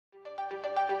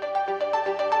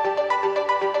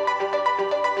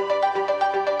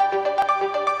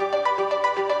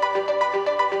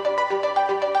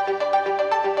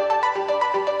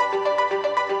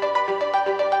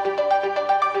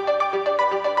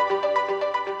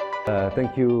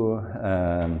Thank you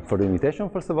for the invitation,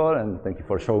 first of all, and thank you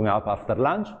for showing up after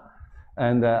lunch.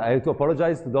 And I have to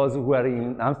apologize to those who were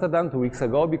in Amsterdam 2 weeks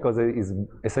ago, because it is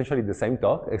essentially the same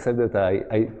talk, except that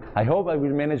I hope I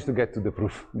will manage to get to the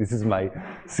proof. This is my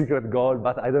secret goal,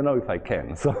 but I don't know if I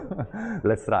can, so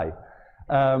let's try.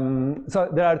 So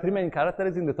there are three main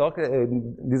characters in the talk.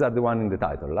 These are the one in the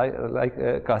title,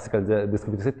 like classical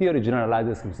descriptive set theory, generalized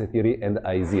descriptive set theory, and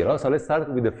I0. So let's start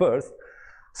with the first.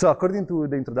 So according to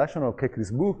the introduction of Kekri's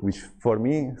book, which for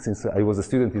me, since I was a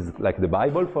student, is like the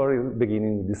Bible for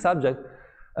beginning this subject,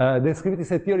 descriptive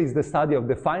set theory is the study of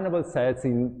definable sets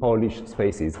in Polish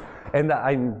spaces. And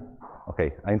I'm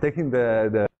taking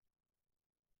the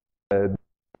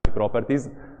properties.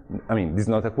 I mean, this is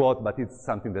not a quote, but it's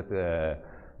something that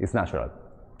is natural.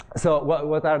 So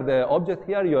what are the objects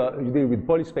here? You deal with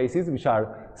Polish spaces, which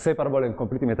are separable and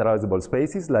completely metalizable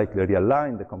spaces, like the real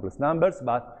line, the complex numbers,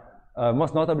 but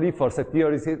most notably for set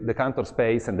theories, the Cantor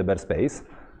space and the Baire space,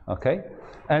 okay?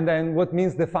 And then what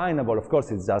means definable? Of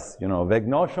course, it's just, vague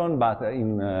notion, but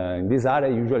in this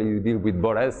area, usually you deal with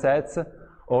Borel sets,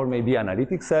 or maybe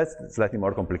analytic sets, slightly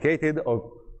more complicated,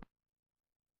 or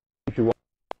if you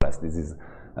want, this is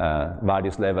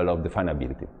various level of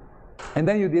definability. And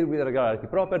then you deal with regularity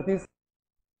properties,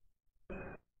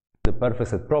 the perfect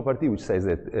set property, which says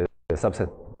that a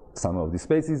subset sum of these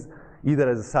spaces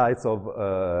either as sites of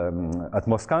at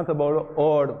most countable,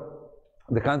 or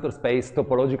the Cantor space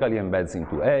topologically embeds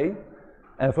into A.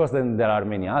 And of course, then there are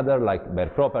many other, like Baire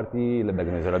property,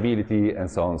 Lebesgue measurability, and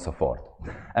so on and so forth.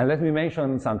 And let me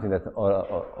mention something that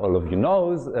all of you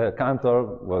knows. Cantor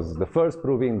was the first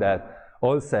proving that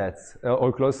all sets,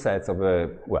 all closed sets of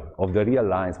of the real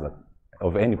lines, but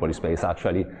of any Polish space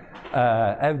actually,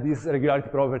 have this regularity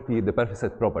property, the perfect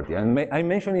set property. And I'm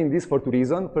mentioning this for two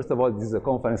reasons. First of all, this is a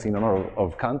conference in honor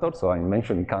of Cantor, so I'm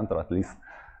mentioning Cantor at least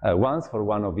once for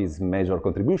one of his major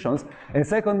contributions. And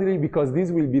secondly, because this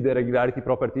will be the regularity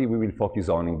property we will focus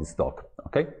on in this talk,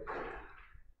 okay?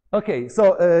 Okay,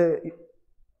 so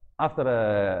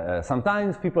after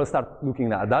sometimes people start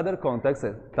looking at other contexts,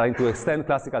 trying to extend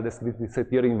classical descriptive set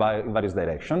theory in various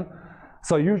directions.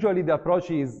 So usually the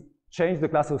approach is change the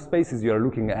class of spaces you are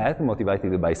looking at,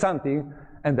 motivated by something,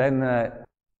 and then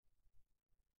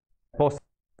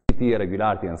possibility,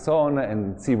 regularity, and so on,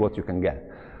 and see what you can get.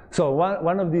 So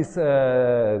one of these,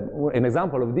 an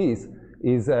example of this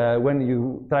is when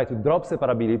you try to drop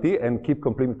separability and keep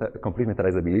complete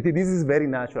metalizability. This is very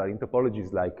natural in topology,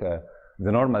 is like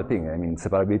the normal thing. I mean,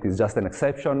 separability is just an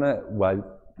exception, while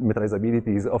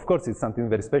metalizability is, of course, it's something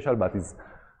very special, but it's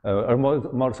a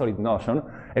more solid notion.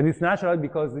 And it's natural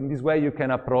because in this way you can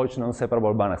approach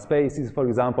non-separable Banach spaces, for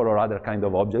example, or other kind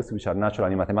of objects which are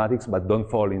natural in mathematics but don't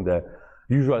fall in the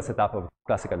usual setup of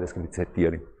classical descriptive set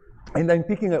theory. And I'm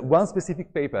picking one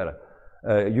specific paper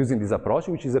using this approach,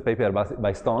 which is a paper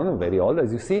by Stone, very old,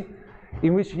 as you see,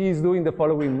 in which he is doing the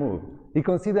following move. He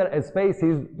considers as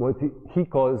spaces what he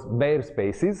calls Baire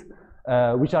spaces,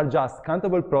 which are just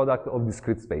countable product of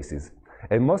discrete spaces.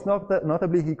 And most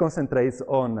notably, he concentrates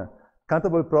on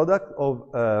countable product of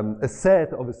a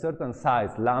set of a certain size,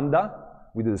 lambda,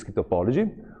 with the discrete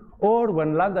topology, or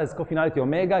when lambda is cofinality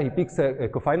omega, he picks a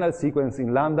cofinal sequence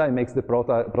in lambda and makes the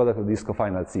product of this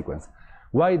cofinal sequence.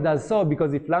 Why it does so?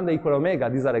 Because if lambda equal omega,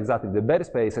 these are exactly the Baire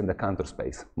space and the Cantor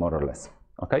space, more or less,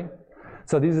 okay?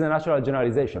 So this is a natural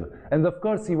generalization. And of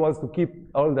course, he wants to keep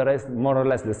all the rest more or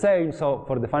less the same. So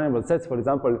for definable sets, for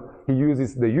example, he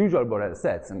uses the usual Borel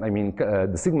sets. I mean,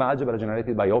 the sigma algebra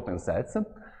generated by open sets.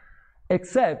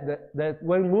 Except that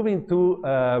when moving to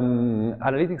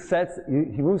analytic sets,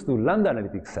 he moves to lambda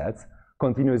analytic sets,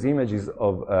 continuous images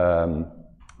of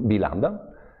B lambda.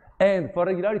 And for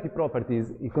regularity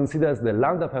properties, he considers the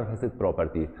lambda perfect set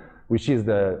property, which is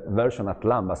the version at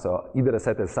lambda, so either a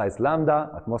set of size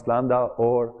lambda, at most lambda,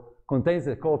 or contains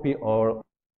a copy or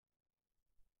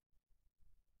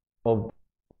of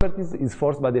properties is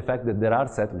forced by the fact that there are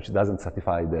sets which doesn't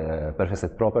satisfy the perfect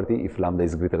set property if lambda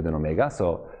is greater than omega.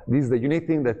 So this is the unique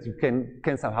thing that you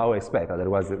can somehow expect,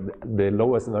 otherwise the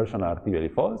lowest version are clearly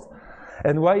false.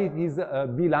 And why it is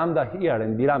B lambda here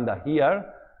and B lambda here?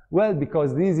 Well,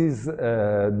 because this is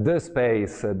the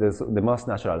space, the most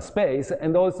natural space,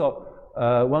 and also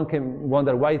one can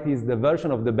wonder why it is the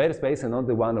version of the Baire space and not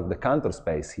the one of the Cantor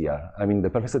space here. I mean, the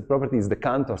perfect set property is the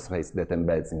Cantor space that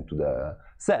embeds into the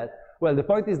set. Well, the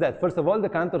point is that, first of all, the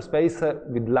Cantor space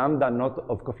with lambda not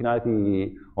of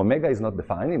cofinality omega is not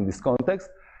defined in this context.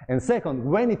 And second,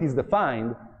 when it is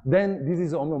defined, then this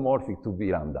is homomorphic to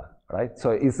B lambda, right? So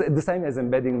it's the same as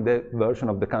embedding the version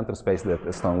of the Cantor space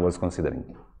that Stone was considering.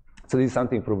 So this is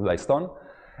something proved by Stone.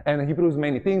 And he proves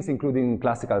many things, including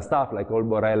classical stuff like all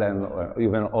Borel and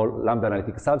even all lambda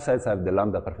analytic subsets have the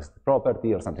lambda perfect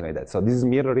property or something like that. So this is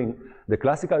mirroring the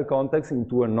classical context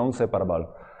into a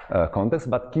non-separable context,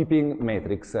 but keeping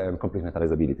matrix and complete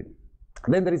metrizability.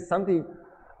 Then there is something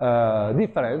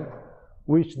different,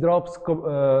 which drops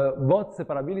both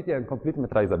separability and complete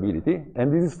metrizability,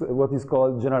 and this is what is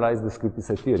called generalized descriptive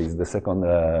set theory, is the second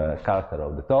character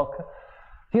of the talk.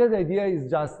 Here the idea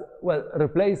is just, well,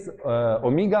 replace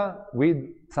omega with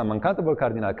some uncountable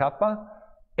cardinal kappa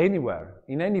anywhere.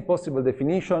 In any possible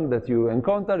definition that you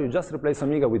encounter, you just replace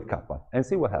omega with kappa and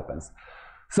see what happens.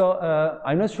 So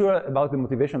I'm not sure about the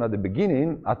motivation at the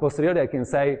beginning. A posteriori I can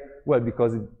say, well,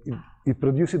 because it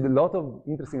produces a lot of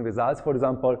interesting results, for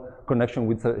example, connection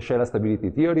with Scheller stability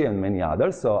theory and many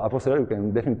others. So a posteriori you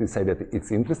can definitely say that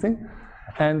it's interesting.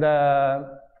 And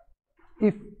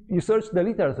if you search the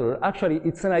literature, actually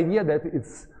it's an idea that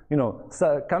it's, you know,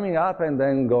 coming up and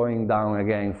then going down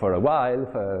again for a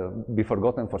while, be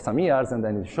forgotten for some years, and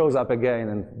then it shows up again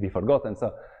and be forgotten.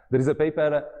 So there is a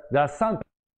paper, there are some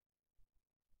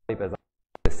papers in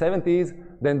the 70s,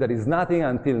 then there is nothing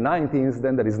until 90s,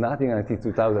 then there is nothing until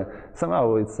 2000.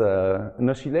 Somehow it's an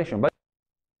oscillation, but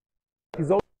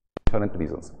it's all different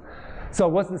reasons. So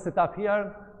what's the setup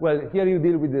here? Well, here you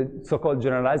deal with the so-called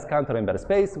generalized Cantor-Embert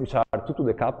space, which are 2 to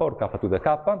the kappa or kappa to the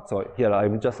kappa. So here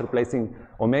I'm just replacing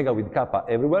omega with kappa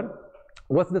everywhere.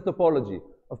 What's the topology?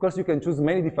 Of course, you can choose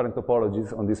many different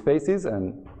topologies on these spaces,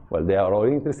 and well, they are all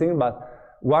interesting, but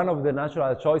one of the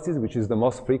natural choices, which is the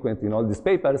most frequent in all these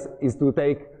papers, is to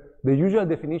take the usual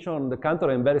definition of the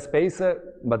Cantor-Embert space,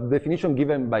 but the definition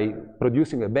given by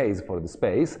producing a base for the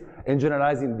space and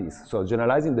generalizing this. So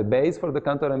generalizing the base for the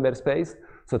Cantor-Embert space,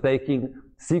 so taking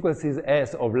sequences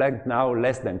S of length now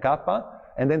less than kappa,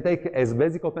 and then take as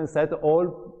basic open set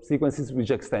all sequences which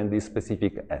extend this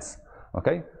specific S,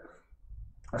 okay?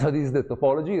 So this is the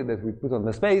topology that we put on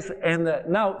the space, and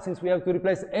now since we have to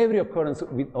replace every occurrence of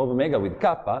omega with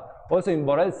kappa, also in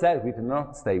Borel set we do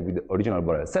not stay with the original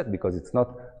Borel set because it's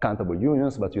not countable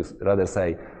unions, but you rather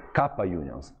say kappa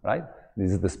unions, right?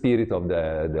 This is the spirit of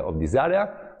this area.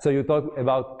 So you talk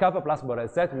about kappa plus Borel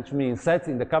set, which means sets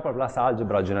in the kappa plus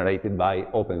algebra generated by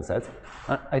open sets.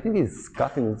 I think it's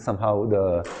cutting somehow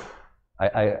the.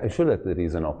 I'm sure that there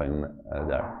is an open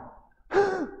there.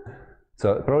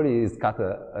 So probably it's cut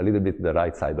a little bit the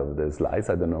right side of the slides.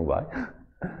 I don't know why.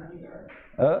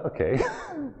 Okay.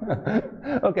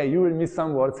 Okay, you will miss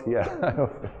some words here.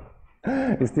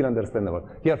 It's still understandable.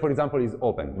 Here, for example, is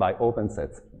open by open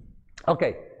sets.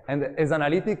 Okay, and as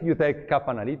analytic, you take kappa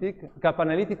analytic. Kappa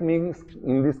analytic means,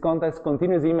 in this context,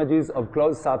 continuous images of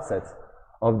closed subsets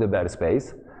of the Baire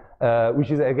space,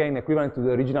 which is again equivalent to the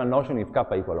original notion if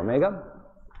kappa equal omega.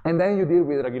 And then you deal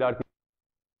with regularity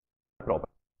property.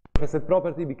 Perfect set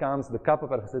property becomes the kappa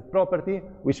perfect set property,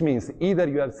 which means either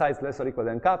you have size less or equal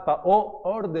than kappa,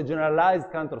 or the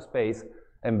generalized Cantor space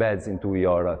embeds into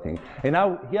your thing. And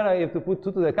now here I have to put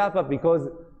 2 to the kappa because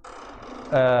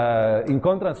in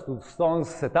contrast to Stone's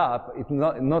setup, it's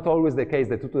not always the case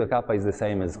that 2 to the kappa is the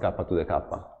same as kappa to the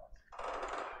kappa.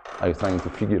 I was trying to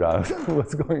figure out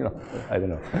what's going on. I don't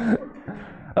know.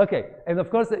 Okay, and of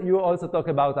course you also talk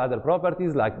about other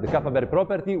properties like the kappa-Baire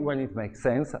property when it makes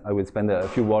sense. I will spend a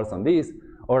few words on this,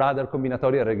 or other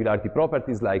combinatorial regularity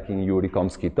properties like in Yuri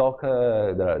Komsky talk,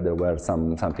 there were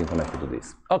something connected to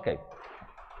this. Okay.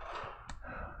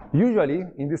 Usually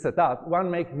in this setup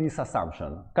one makes this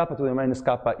assumption, kappa to the minus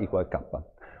kappa equal kappa.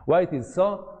 Why it is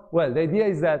so? Well, the idea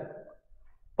is that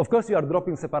of course you are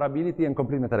dropping separability and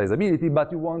complete metrizability, but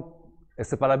you want a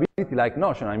separability-like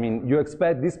notion. I mean, you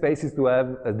expect these spaces to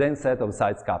have a dense set of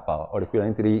size kappa, or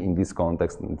equivalently in this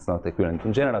context, it's not equivalent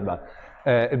in general, but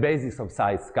a basis of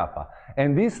size kappa.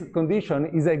 And this condition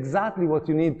is exactly what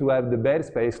you need to have the Baire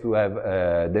space to have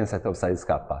a dense set of size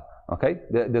kappa. Okay?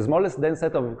 The smallest dense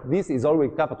set of this is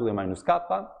always kappa to the minus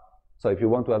kappa. So if you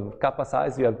want to have kappa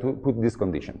size, you have to put this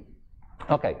condition.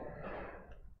 Okay.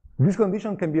 This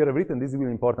condition can be rewritten, this is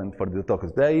really important for the talk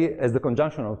today, as the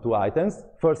conjunction of 2 items.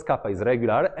 First, kappa is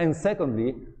regular, and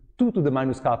secondly, 2 to the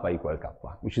minus kappa equal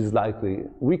kappa, which is slightly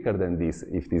weaker than this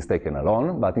if it is taken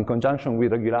alone, but in conjunction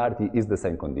with regularity is the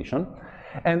same condition.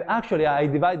 And actually, I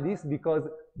divide this because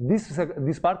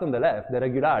this part on the left, the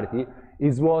regularity,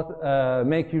 is what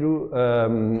makes you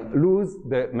lose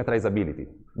the metrizability.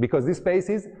 Because these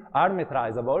spaces are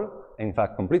metrizable, in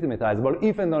fact completely metrizable,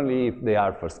 if and only if they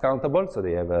are first countable, so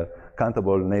they have a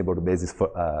countable neighbor basis for,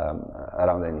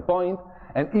 around any point,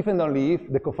 and if and only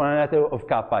if the cofinality of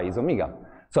kappa is omega.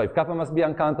 So if kappa must be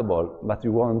uncountable, but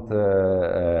you want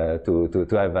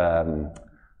to have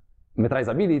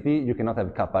metrizability, you cannot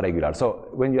have kappa regular. So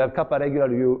when you have kappa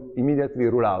regular, you immediately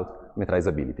rule out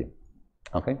metrizability.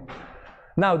 Okay?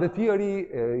 Now the theory,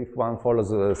 if one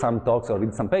follows some talks or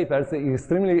reads some papers, is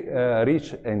extremely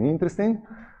rich and interesting.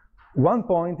 One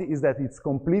point is that it's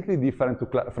completely different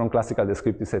from classical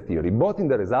descriptive set theory, both in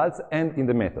the results and in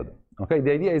the method. Okay?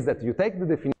 The idea is that you take the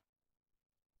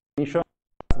definition,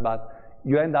 but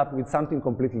you end up with something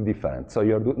completely different. So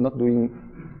you're not doing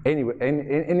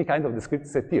any kind of descriptive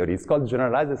set theory. It's called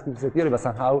generalized descriptive set theory, but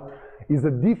somehow it's a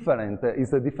different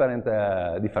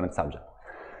subject.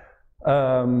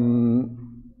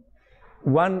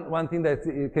 One thing that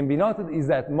can be noted is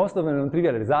that most of the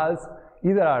non-trivial results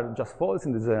either are just false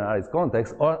in the generalized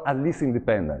context or at least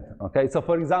independent. Okay, so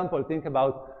for example, think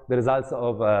about the results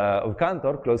of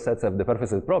Cantor. Closed sets have the perfect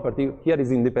set property. Here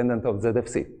is independent of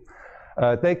ZFC.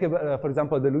 Take, for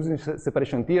example, the losing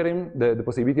separation theorem, the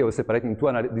possibility of separating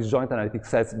two disjoint analytic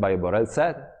sets by a Borel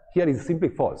set. Here is simply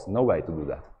false. No way to do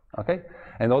that. Okay,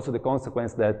 and also the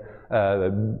consequence that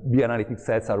B analytic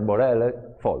sets are Borel,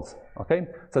 false. Okay,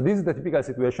 so this is the typical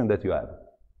situation that you have.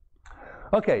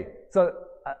 Okay, so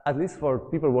at least for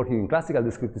people working in classical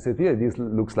descriptive set theory, this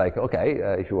looks like,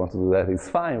 okay, if you want to do that, it's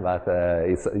fine, but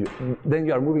then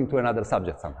you are moving to another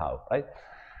subject somehow, right?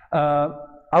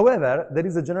 However, there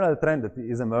is a general trend that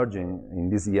is emerging in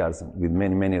these years with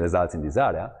many, many results in this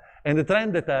area, and the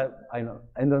trend that I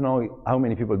don't know how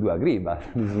many people do agree, but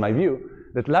this is my view,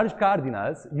 that large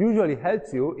cardinals usually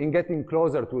helps you in getting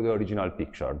closer to the original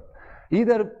picture.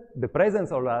 Either the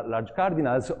presence of large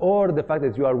cardinals or the fact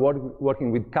that you are working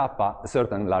with kappa, a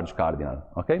certain large cardinal,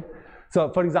 okay? So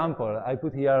for example, I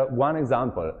put here one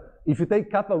example. If you take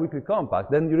kappa weakly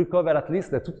compact, then you recover at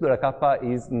least that 2 to the kappa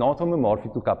is not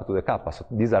homomorphic to kappa to the kappa, so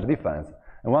these are different.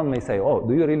 And one may say, oh,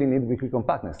 do you really need weakly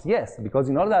compactness? Yes, because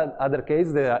in all the other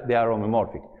cases, they are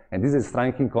homomorphic. And this is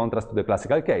striking contrast to the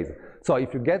classical case. So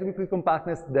if you get weakly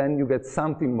compactness, then you get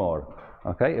something more,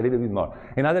 okay, a little bit more.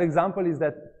 Another example is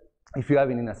that if you have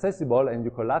an inaccessible and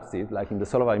you collapse it, like in the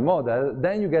Solovay model,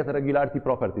 then you get regularity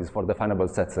properties for definable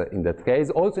sets in that case,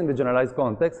 also in the generalized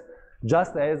context,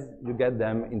 just as you get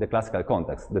them in the classical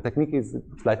context. The technique is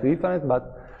slightly different, but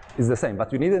it's the same.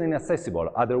 But you need an inaccessible,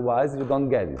 otherwise you don't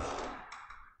get it.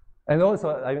 And also,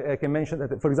 I can mention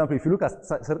that, for example, if you look at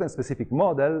a certain specific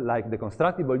model, like the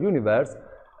constructible universe,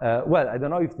 well, I don't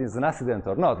know if it's an accident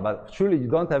or not, but surely you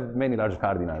don't have many large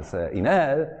cardinals in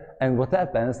L, and what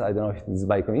happens, I don't know if it's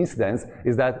by coincidence,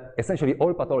 is that essentially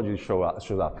all pathologies show up.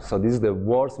 So this is the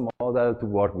worst model to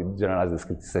work with generalized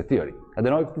descriptive set theory. I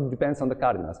don't know if it depends on the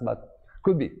cardinals, but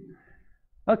could be.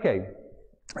 Okay,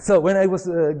 so when I was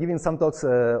giving some talks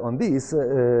on this,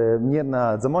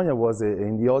 Mirna Zamonia was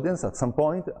in the audience at some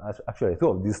point, actually 2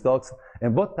 of these talks,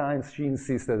 and both times she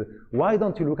insisted, why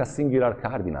don't you look at singular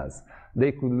cardinals?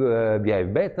 They could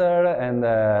behave better,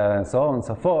 and so on and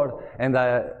so forth. And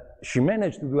she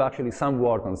managed to do actually some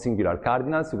work on singular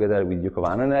cardinals together with Yoko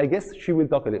Van, and I guess she will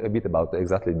talk a bit about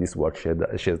exactly this work she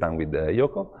has done with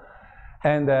Yoko.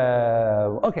 And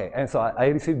okay, and so I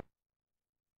received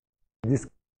this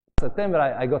September.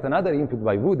 I got another input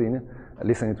by Woodin,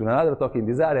 listening to another talk in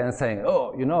this area and saying,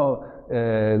 oh, you know,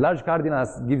 large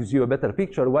cardinals gives you a better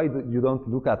picture. Why you don't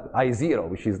look at I0,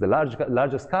 which is the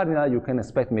largest cardinal? You can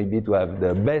expect maybe to have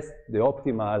the best, the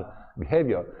optimal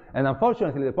behavior. And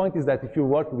unfortunately, the point is that if you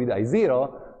work with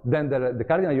I0, then the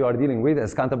cardinal you are dealing with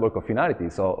has countable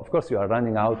cofinality. So of course you are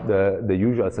running out the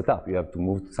usual setup. You have to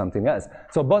move to something else.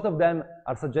 So both of them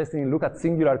are suggesting look at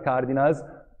singular cardinals,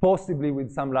 possibly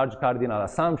with some large cardinal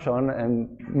assumption,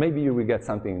 and maybe you will get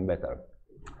something better.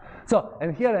 So,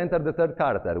 and here enter the third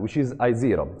character, which is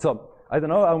I0. So I don't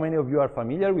know how many of you are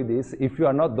familiar with this. If you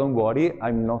are not, don't worry,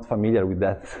 I'm not familiar with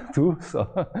that too, so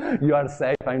you are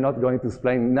safe. I'm not going to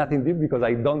explain nothing deep because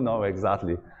I don't know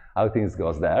exactly how things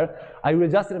goes there. I will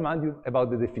just remind you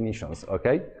about the definitions,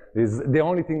 okay? This is the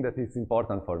only thing that is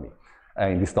important for me,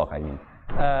 in this talk, I mean.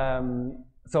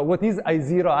 So what is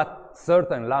I0 at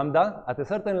certain lambda? At a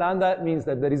certain lambda means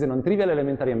that there is a non-trivial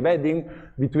elementary embedding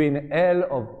between L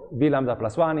of V lambda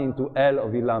plus 1 into L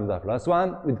of V lambda plus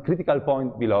 1 with critical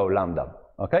point below lambda,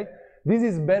 okay? This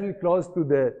is very close to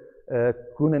the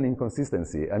Kuhnen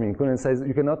inconsistency. I mean, Kuhnen says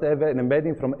you cannot have an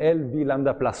embedding from L V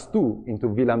lambda plus 2 into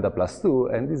V lambda plus 2,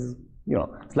 and this is, you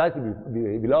know, slightly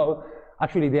below.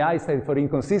 Actually, the I stayed for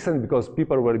inconsistent because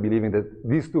people were believing that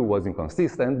these two was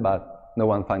inconsistent, but no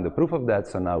one found the proof of that,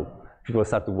 so now people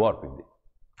start to work with it.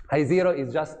 I0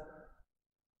 is just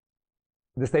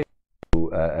the state to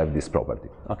have this property,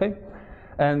 okay?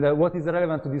 And what is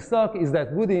relevant to this talk is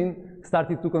that Woodin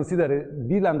started to consider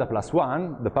V lambda plus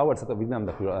 1, the power set of V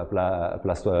lambda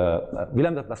plus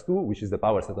 2, which is the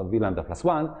power set of V lambda plus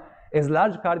 1, as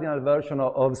large cardinal version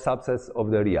of subsets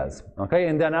of the reals. Okay,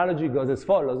 and the analogy goes as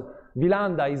follows: V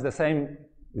lambda is the same,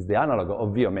 is the analog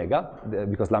of V omega,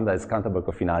 because lambda is countable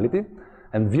cofinality,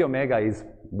 and V omega is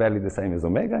barely the same as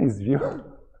omega, is V.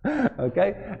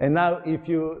 Okay, and now if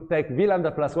you take V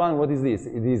lambda plus 1, what is this?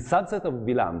 It is subset of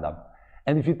V lambda.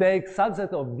 And if you take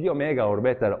subset of V omega, or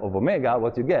better, of omega,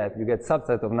 what you get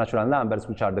subset of natural numbers,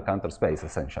 which are the Cantor space,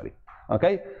 essentially.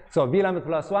 Okay? So V lambda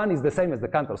plus 1 is the same as the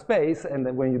Cantor space, and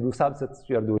then when you do subsets,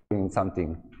 you are doing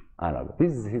something analog.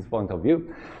 This is his point of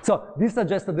view. So this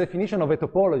suggests a definition of a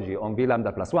topology on V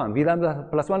lambda plus 1. V lambda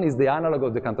plus 1 is the analog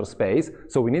of the Cantor space,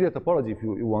 so we need a topology if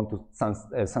you want to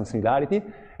some similarity.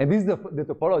 And this is the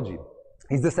topology.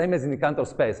 It's the same as in the Cantor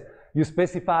space. You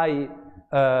specify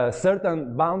a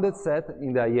certain bounded set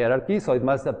in the hierarchy, so it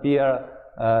must appear,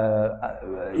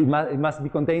 it must be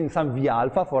contained some V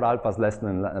alpha for alphas less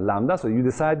than lambda, so you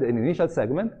decide an initial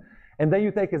segment, and then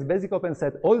you take as basic open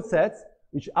set all sets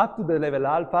which up to the level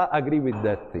alpha agree with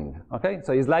that thing, okay?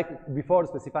 So it's like before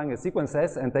specifying a sequence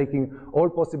S and taking all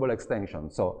possible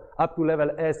extensions. So up to level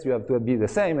S you have to be the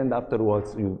same, and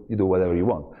afterwards you do whatever you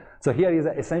want. So here is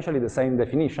essentially the same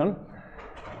definition.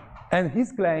 And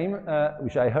his claim,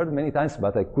 which I heard many times,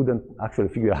 but I couldn't actually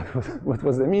figure out what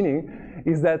was the meaning,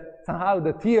 is that somehow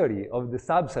the theory of the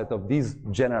subset of this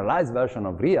generalized version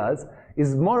of reals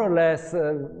is more or less,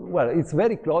 well, it's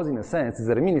very close in a sense, it's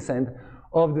reminiscent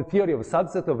of the theory of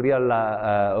subset of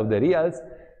of the reals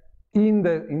in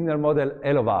the inner model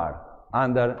L of R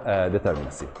under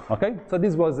determinacy. Okay? So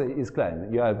this was his claim.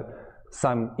 You have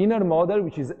some inner model,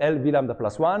 which is L V lambda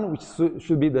plus 1, which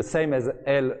should be the same as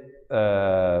L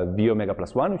V omega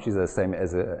plus 1, which is the same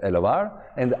as L of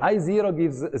R, and I0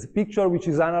 gives a picture which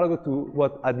is analog to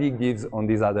what AD gives on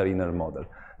this other inner model.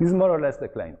 This is more or less the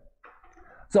claim.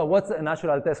 So what's a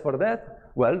natural test for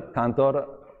that? Well, Cantor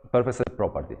perfect set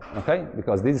property, okay?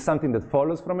 Because this is something that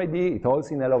follows from AD, it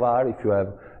holds in L of R if you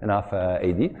have enough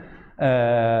AD.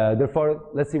 Therefore,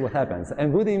 let's see what happens.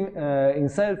 And Woodin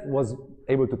himself was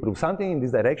able to prove something in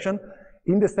this direction.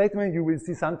 In the statement, you will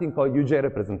see something called UJ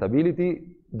representability.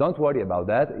 Don't worry about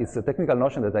that. It's a technical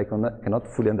notion that I cannot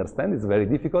fully understand. It's very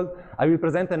difficult. I will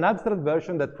present an abstract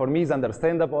version that for me is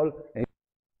understandable and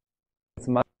it's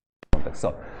much context.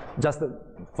 So just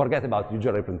forget about UJ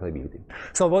representability.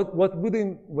 So what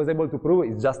Woodin was able to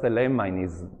prove is just a lemma in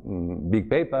his big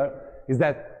paper, is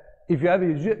that if you have a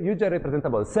UJ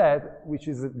representable set, which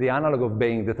is the analog of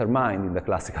being determined in the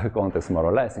classical context, more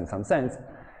or less, in some sense,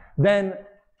 then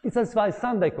it satisfies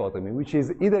some dichotomy, which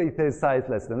is either it has size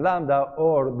less than lambda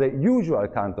or the usual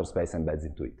Cantor space embeds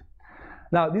into it.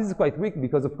 Now, this is quite weak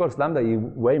because, of course, lambda is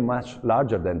way much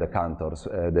larger than the Cantors,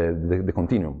 the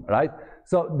continuum, right?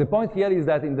 So the point here is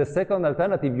that in the second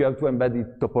alternative, you have to embed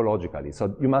it topologically.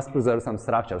 So you must preserve some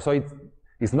structure. So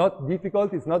it's not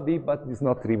difficult, it's not deep, but it's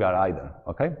not trivial either,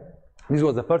 okay? This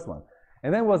was the first one.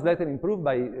 And then was later improved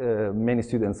by many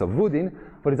students of Woodin.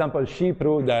 For example, she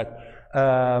proved that,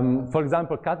 for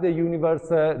example, cut the universe,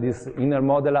 this inner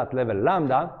model at level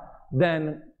lambda,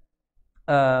 then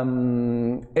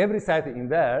every set in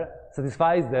there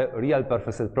satisfies the real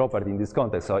perfect set property in this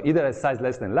context. So either a size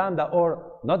less than lambda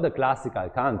or not the classical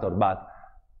Cantor, but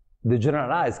the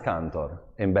generalized Cantor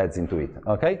embeds into it,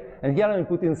 okay? And here I'm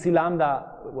putting C lambda,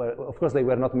 well, of course they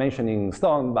were not mentioning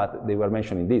Stone, but they were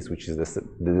mentioning this, which is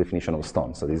the definition of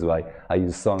Stone. So this is why I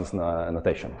use Stone's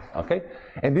notation, okay?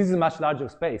 And this is a much larger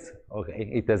space, okay?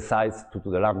 It has size 2 to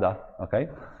the lambda, okay?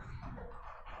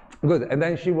 Good, and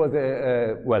then she was,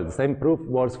 well, the same proof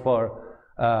was for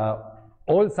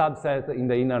all subsets in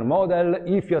the inner model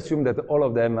if you assume that all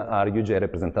of them are UJ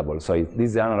representable. So this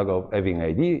is the analog of having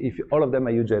AD. If all of them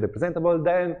are UJ representable,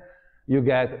 then you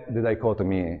get the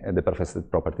dichotomy, the perfect set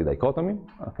property dichotomy,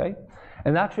 okay?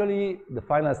 And actually, the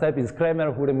final step is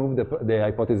Kremer, who removed the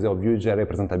hypothesis of UJ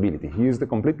representability. He used a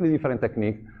completely different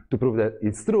technique to prove that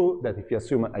it's true that if you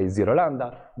assume A0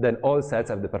 lambda, then all sets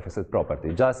have the perfect set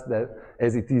property, just that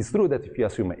as it is true that if you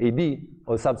assume AD,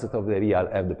 all subsets of the real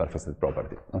have the perfect set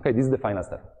property. Okay, this is the final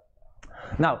step.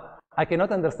 Now, I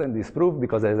cannot understand this proof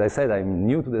because, as I said, I'm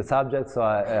new to the subject,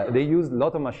 so they used a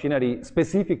lot of machinery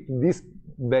specific to this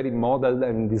very model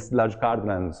and this large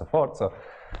cardinal and so forth. So,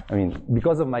 I mean,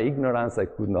 because of my ignorance, I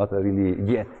could not really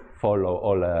yet follow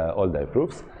all the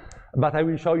proofs. But I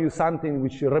will show you something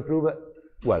which reprove,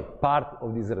 well, part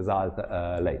of this result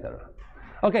later.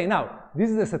 Okay, now, this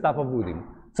is the setup of Woodin.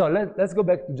 So let's go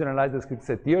back to generalized descriptive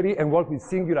set theory and work with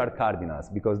singular cardinals,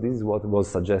 because this is what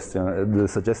was the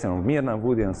suggestion of Mirna,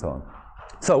 Woodin, and so on.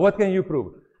 So what can you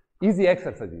prove? Easy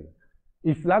exercise.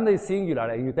 If lambda is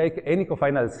singular and you take any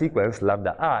cofinal sequence,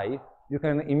 lambda I, you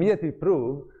can immediately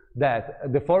prove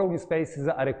that the following spaces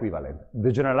are equivalent.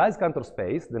 The generalized Cantor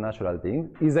space, the natural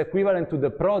thing, is equivalent to the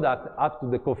product up to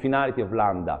the cofinality of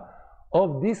lambda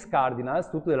of these cardinals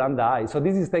 2 to the lambda I. So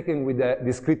this is taken with the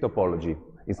discrete topology.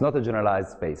 It's not a generalized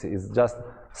space. It's just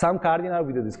some cardinal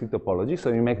with a discrete topology.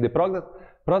 So you make the product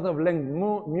of length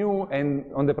mu,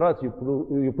 and on the product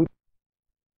you put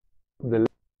the,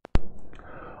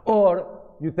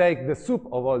 or you take the sup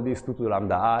of all these 2 to the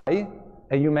lambda I,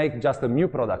 and you make just a mu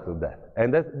product of that.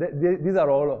 And these are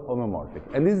all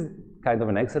homomorphic. And this kind of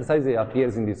an exercise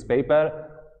appears in this paper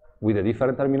with a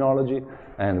different terminology,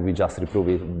 and we just reprove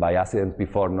it by accident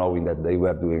before knowing that they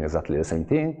were doing exactly the same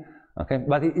thing. Okay?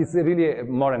 But it's really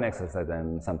more an exercise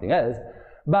than something else.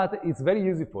 But it's very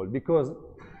useful because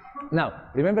now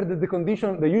remember that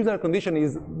the usual condition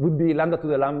would be lambda to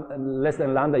the less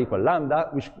than lambda equal lambda,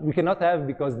 which we cannot have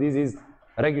because this is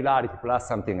regularity plus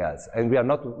something else, and we are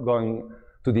not going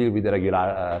to deal with the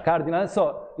regular cardinal.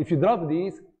 So if you drop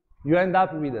these, you end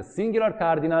up with a singular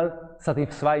cardinal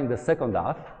satisfying the second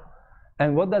half.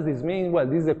 And what does this mean? Well,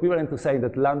 this is equivalent to saying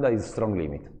that lambda is strong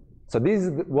limit. So this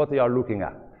is what you are looking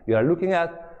at. You are looking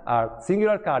at are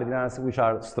singular cardinals which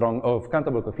are strong of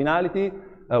countable cofinality,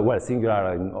 well,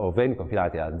 singular of any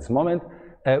cofinality at this moment,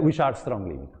 which are strong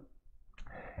limit.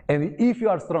 And if you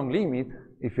are strong limit,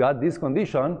 if you add this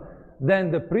condition,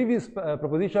 then the previous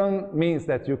proposition means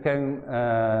that you can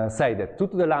say that 2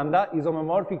 to the lambda is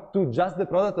homomorphic to just the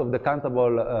product of the countable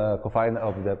cofinal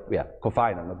of the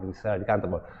cofinal, not necessarily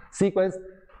countable sequence,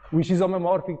 which is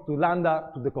homomorphic to lambda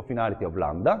to the cofinality of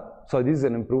lambda. So this is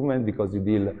an improvement because you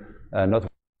deal not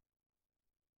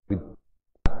with,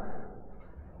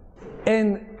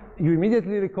 and you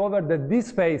immediately recover that this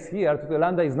space here to the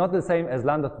lambda is not the same as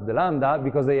lambda to the lambda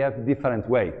because they have different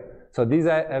weight. So these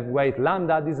have weight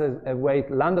lambda, these have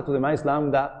weight lambda to the minus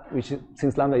lambda, which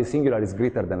since lambda is singular is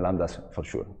greater than lambda for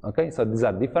sure. Okay, so these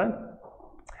are different.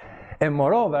 And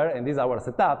moreover, and this is our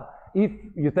setup, if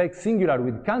you take singular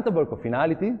with countable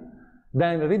cofinality,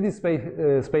 then read this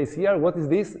space here. What is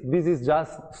this? This is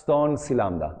just stone C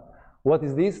lambda. What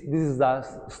is this? This is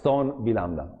just stone B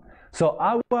lambda. So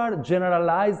our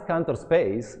generalized Cantor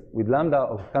space with lambda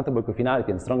of countable cofinality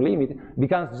and strong limit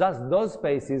becomes just those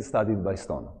spaces studied by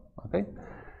Stone. Okay?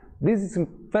 This is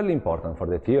fairly important for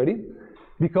the theory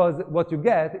because what you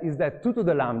get is that 2 to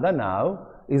the lambda now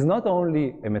is not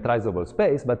only a metrizable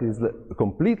space, but is a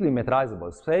completely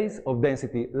metrizable space of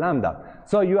density lambda.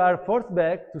 So you are forced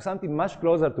back to something much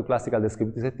closer to classical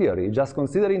descriptive set theory, just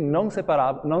considering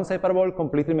non-separable,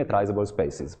 completely metrizable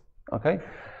spaces. Okay?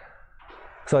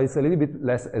 So it's a little bit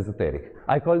less esoteric.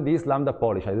 I call this lambda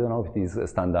polish. I don't know if it is a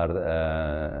standard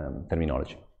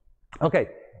terminology. Okay,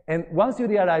 and once you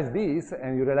realize this,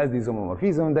 and you realize this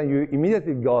homomorphism, then you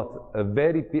immediately got a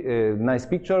very nice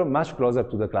picture, much closer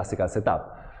to the classical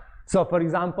setup. So for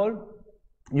example,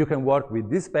 you can work with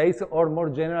this space, or more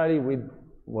generally with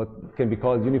what can be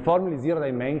called uniformly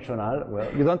zero-dimensional.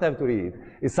 Well, you don't have to read it.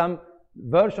 It's some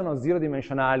version of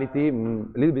zero-dimensionality,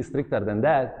 a little bit stricter than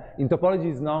that. In topology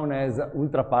is known as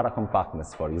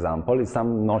ultra-para-compactness, for example. It's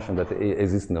some notion that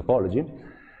exists in topology.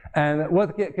 And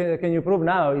what can you prove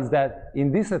now is that in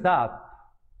this setup,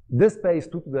 this space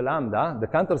 2 to the lambda, the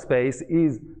Cantor space,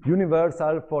 is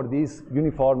universal for these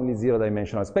uniformly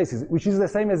zero-dimensional spaces, which is the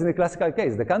same as in the classical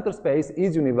case. The Cantor space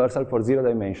is universal for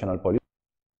zero-dimensional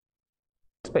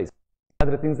polyspace.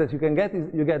 Other things that you can get is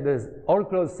you get this all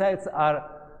closed sets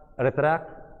are retract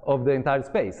of the entire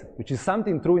space, which is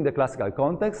something true in the classical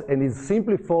context and is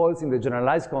simply false in the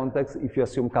generalized context if you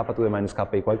assume kappa to the minus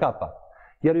kappa equal kappa.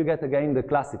 Here you get again the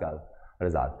classical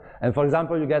result. And for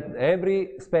example, you get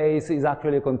every space is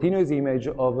actually a continuous image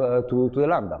of 2 to the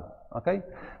lambda. Okay?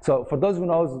 So for those who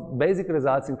know, basic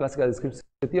results in classical descriptive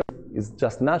theory is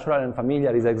just natural and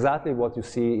familiar, is exactly what you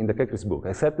see in the Kekri's book,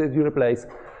 except that you replace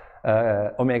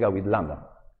omega with lambda.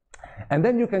 And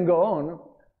then you can go on.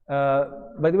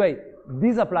 By the way,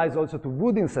 this applies also to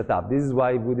Woodin's setup. This is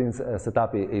why Woodin's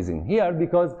setup is in here,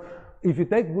 because if you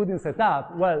take Woodin's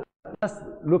setup, well, just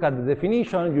look at the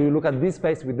definition, you look at this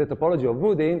space with the topology of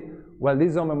Woodin, well,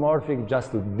 this is homomorphic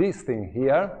just to this thing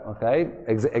here, okay?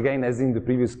 Again, as in the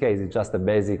previous case, it's just a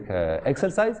basic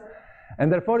exercise.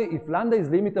 And therefore, if lambda is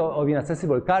limit of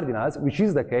inaccessible cardinals, which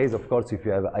is the case, of course, if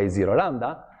you have I0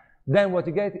 lambda, then what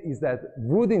you get is that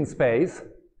Woodin space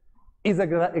is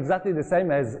exactly the same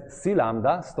as C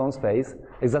lambda, Stone space,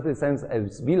 exactly the same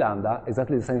as V lambda,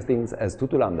 exactly the same things as 2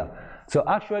 to lambda. So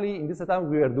actually, in this setup,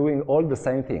 we are doing all the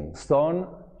same thing. Stone,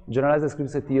 generalized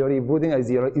descriptive theory, Woodin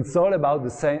I0, it's all about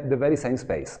the very same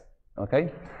space,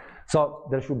 okay? So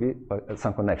there should be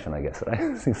some connection, I guess,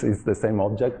 right? Since it's the same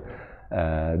object,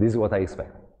 this is what I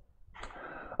expect.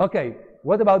 Okay,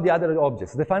 what about the other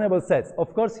objects? Definable sets.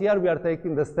 Of course, here we are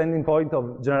taking the standing point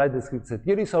of generalized descriptive set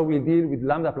theory, so we deal with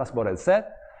lambda plus Borel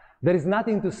set. There is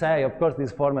nothing to say, of course,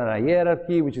 this form a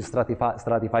hierarchy, which is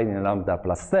stratified in lambda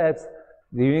plus steps.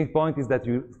 The unique point is that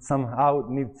you somehow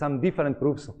need some different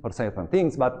proofs for certain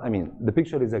things, but I mean, the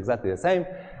picture is exactly the same.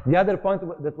 The other point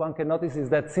that one can notice is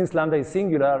that since lambda is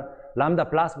singular, lambda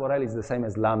plus Borel is the same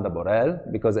as lambda Borel,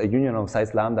 because a union of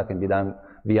size lambda can be done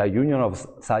via union of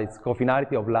size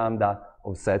cofinality of lambda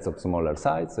of sets of smaller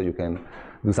size, so you can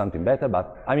do something better,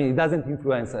 but I mean, it doesn't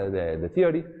influence the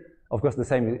theory. Of course, the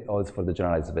same holds for the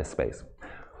generalized best space.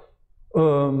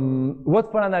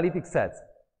 What for analytic sets?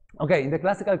 Okay, in the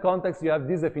classical context, you have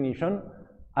this definition.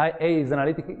 A is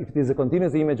analytic if it is a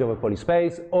continuous image of a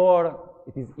polyspace, or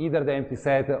it is either the empty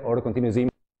set or a continuous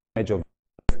image of,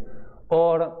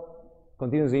 or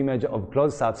continuous image of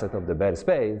closed subset of the bare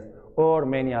space, or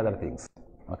many other things.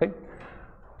 Okay?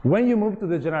 When you move to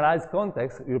the generalized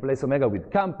context, you replace omega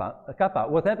with kappa,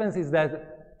 what happens is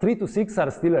that 3 to 6 are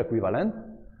still equivalent,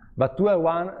 but 2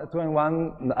 and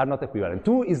 1 are not equivalent.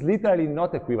 2 is literally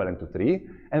not equivalent to 3,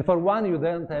 and for 1 you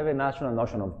don't have a natural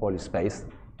notion of polyspace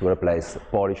to replace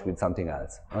Polish with something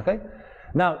else. Okay?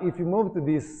 Now, if you move to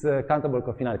this countable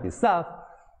cofinality stuff,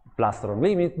 plus strong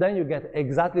limit, then you get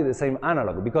exactly the same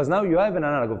analog, because now you have an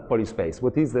analog of polyspace.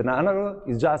 What is the analog?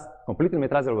 Is just completely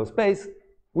metrizable space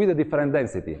with a different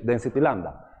density, density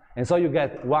lambda. And so you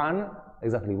get 1,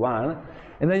 exactly 1,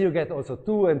 and then you get also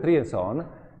 2 and 3 and so on.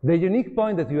 The unique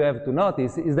point that you have to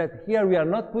notice is that here we are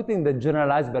not putting the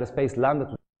generalized bare space lambda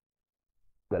to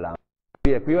the lambda. To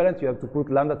be equivalent, you have to put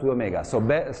lambda to omega, so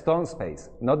stone space,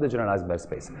 not the generalized bare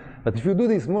space. But if you do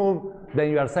this move,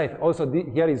 then you are safe. Also,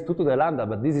 here is 2 to the lambda,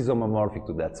 but this is homomorphic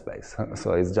to that space.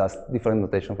 So it's just different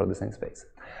notation for the same space.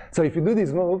 So if you do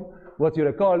this move, what you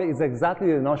recall is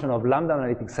exactly the notion of lambda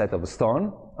analytic set of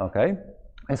stone, okay?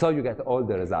 And so you get all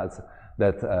the results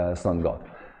that Stone got.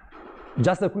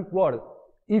 Just a quick word.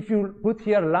 If you put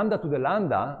here lambda to the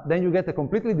lambda, then you get a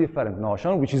completely different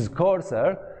notion, which is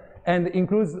coarser, and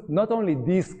includes not only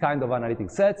this kind of analytic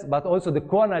sets, but also the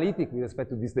co-analytic with respect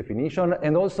to this definition,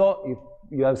 and also if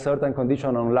you have certain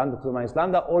condition on lambda to the minus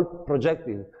lambda, all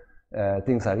projective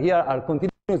things are here, are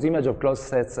continuous image of closed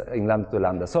sets in lambda to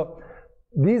lambda. So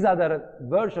this other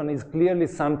version is clearly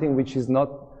something which is not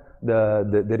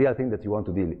the real thing that you want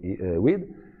to deal with.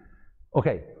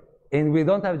 Okay. And we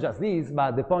don't have just this,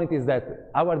 but the point is that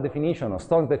our definition, or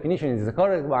Stone's definition, is the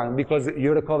correct one because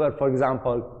you recover, for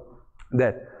example,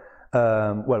 that,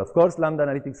 well, of course, lambda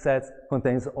analytic sets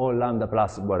contains all lambda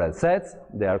plus Borel sets.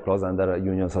 They are closed under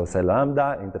unions of cell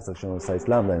lambda, intersection of size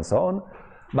lambda, and so on.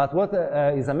 But what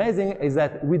is amazing is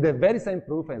that with the very same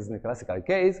proof as in the classical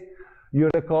case, you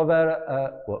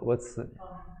recover,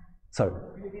 sorry.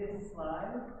 The previous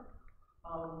slide,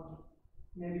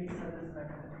 maybe you said this and I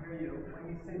couldn't hear you.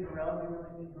 When you say Borel, do you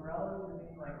really mean Borel, or do you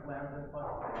mean like lambda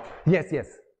plus? Yes, yes,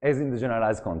 as in the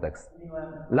generalized context. You mean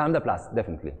lambda? Lambda plus,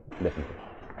 definitely, definitely.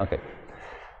 Okay.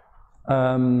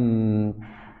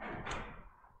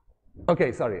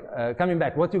 Okay, sorry. Coming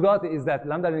back, what you got is that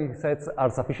lambda analytic sets are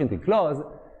sufficiently closed,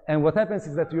 and what happens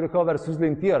is that you recover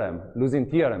Suslin theorem, losing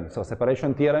theorem, so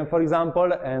separation theorem, for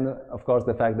example, and of course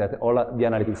the fact that all the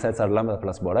analytic sets are lambda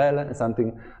plus Borel and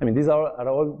something. I mean, these are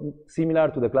all similar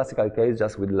to the classical case,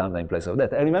 just with lambda in place of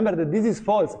that. And remember that this is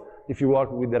false if you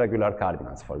work with the regular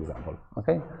cardinals, for example.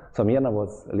 Okay, so Mirna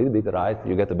was a little bit right.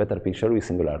 You get a better picture with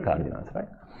singular cardinals, right?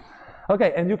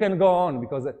 Okay, and you can go on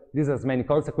because this has many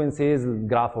consequences.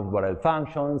 Graph of Borel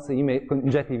functions,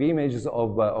 injective images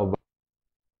of Borel.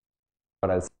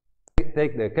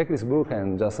 Take the Kekris book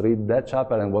and just read that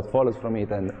chapter and what follows from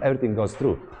it, and everything goes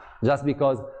through. Just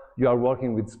because you are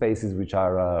working with spaces which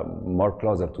are more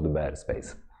closer to the bare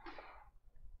space.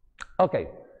 Okay,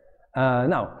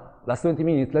 now, last 20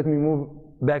 minutes, let me move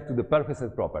back to the perfect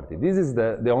set property. This is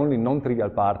the only non-trivial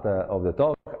part of the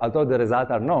talk, although the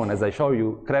results are known. As I show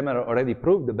you, Kremer already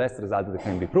proved the best result that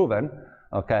can be proven,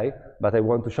 okay, but I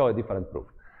want to show a different proof.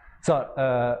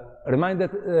 So, remind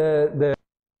that the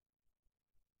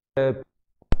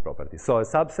property. So a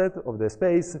subset of the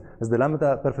space has the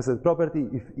lambda perfect set property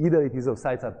if either it is of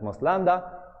size at most lambda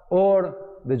or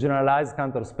the generalized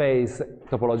Cantor space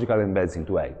topological embeds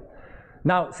into A.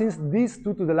 Now, since this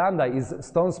 2 to the lambda is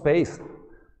Stone space,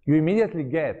 you immediately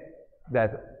get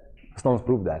that, Stone's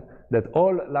prove that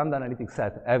all lambda analytic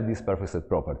sets have this perfect set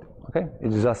property, okay?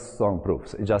 It's just Stone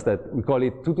proofs. It's just that we call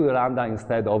it 2 to the lambda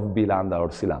instead of B lambda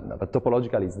or C lambda, but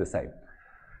topologically it's the same.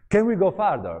 Can we go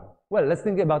further? Well, let's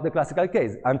think about the classical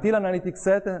case. Until analytic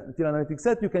set,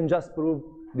 you can just prove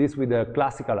this with a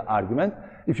classical argument.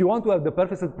 If you want to have the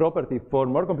perfect set property for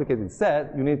more complicated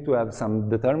set, you need to have some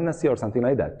determinacy or something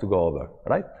like that to go over,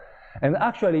 right? And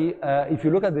actually, if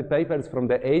you look at the papers from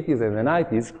the 80s and the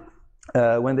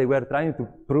 90s, when they were trying to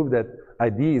prove that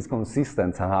ID is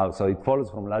consistent somehow, so it follows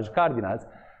from large cardinals,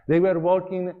 they were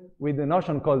working with a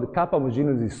notion called kappa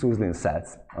homogeneous Suslin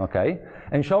sets, okay?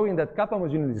 And showing that kappa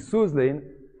homogeneous Suslin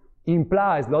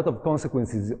implies a lot of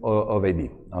consequences of AD,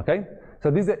 okay?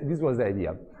 So this was the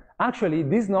idea. Actually,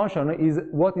 this notion is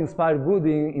what inspired Wood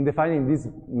in defining this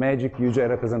magic UJ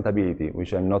representability,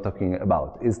 which I'm not talking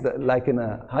about. It's like in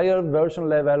a higher version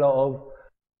level of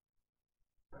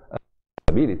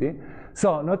ability.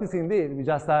 So noticing this, we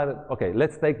just started, okay,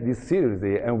 let's take this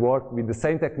seriously and work with the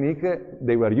same technique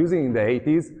they were using in the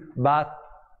 80s, but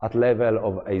at level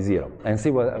of A0, and see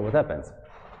what happens.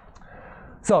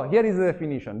 So here is the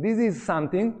definition. This is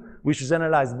something which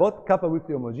generalizes both kappa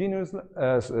weakly homogeneous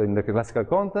in the classical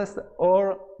context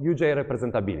or UJ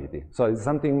representability. So it's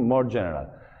something more general.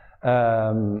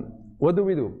 What do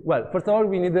we do? Well, first of all,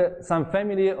 we need some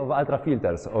family of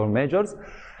ultrafilters or measures,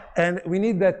 and we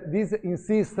need that these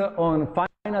insist on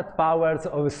finite powers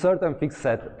of a certain fixed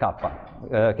set kappa.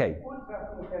 Okay.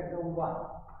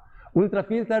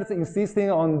 Ultrafilters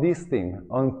insisting on this thing,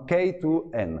 on k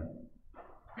to n.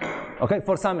 Okay,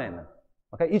 for some n.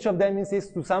 Okay, each of them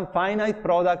insists to some finite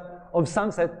product of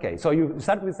some set k. So you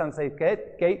start with some set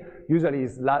k usually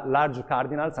is large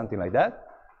cardinal, something like that.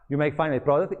 You make finite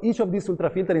product. Each of these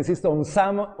ultrafilters insists on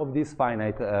some of these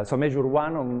finite, so measure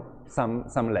one on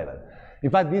some level.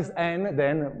 In fact, this n,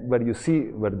 then, where you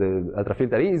see where the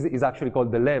ultrafilter is actually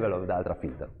called the level of the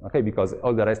ultrafilter, okay, because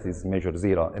all the rest is measure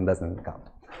 0 and doesn't count.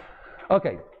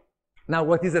 Okay, now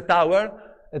what is a tower?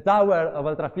 A tower of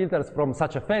ultrafilters from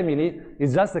such a family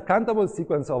is just a countable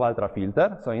sequence of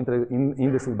ultrafilter, so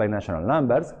indexed by natural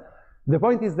numbers. The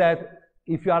point is that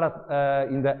if you are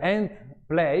in the nth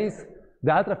place,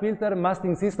 the ultrafilter must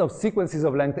insist of sequences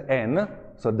of length n,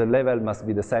 so the level must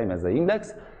be the same as the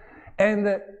index.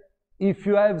 And if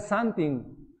you have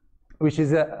something which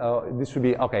is, this should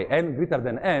be, okay, n greater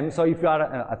than m, so if you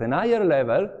are at an higher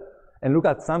level and look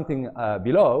at something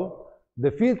below, the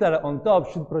filter on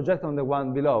top should project on the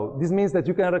one below. This means that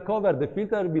you can recover the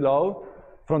filter below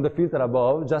from the filter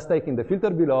above, just taking the filter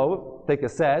below, take a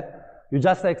set, you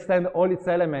just extend all its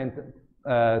elements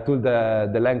to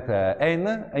the length n,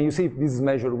 and you see if this is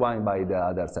measured one by the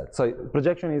other set. So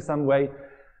projection is some way.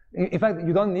 In fact,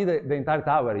 you don't need the entire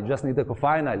tower, you just need a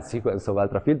cofinite sequence of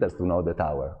ultrafilters to know the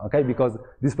tower, okay? Because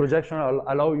this projection will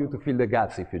allow you to fill the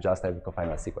gaps if you just have a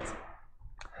cofinite sequence.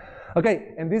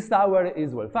 Okay, and this tower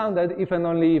is well-founded if and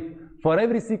only if for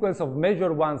every sequence of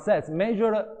measure one sets,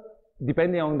 measure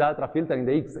depending on the ultrafilter in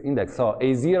the X index. So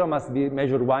A0 must be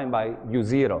measured one by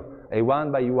U0,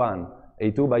 A1 by U1,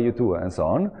 A2 by U2, and so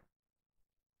on.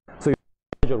 So you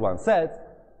measure one set,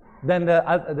 then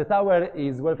the tower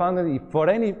is well-founded if for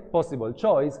any possible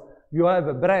choice, you have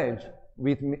a branch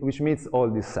which meets all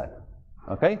this set,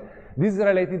 okay? This is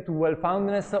related to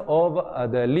well-foundedness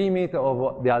of the limit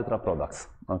of the ultra products,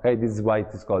 okay? This is why it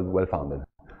is called well-founded,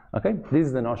 okay? This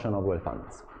is the notion of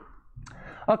well-foundedness.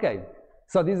 Okay,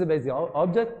 so this is a basic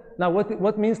object. Now,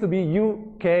 what means to be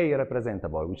UK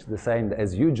representable, which is the same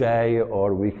as UJ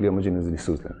or weakly homogeneously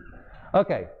Suslin?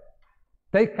 Okay.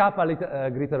 Take kappa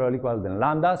greater or equal than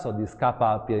lambda, so this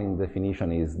kappa appearing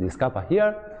definition is this kappa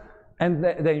here, and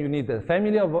then you need a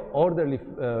family of an orderly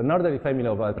family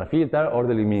of ultrafilter.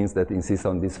 Orderly means that insists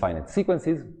on these finite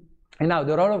sequences. And now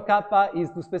the role of kappa is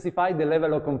to specify the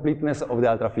level of completeness of the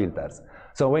ultrafilters.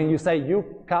 So when you say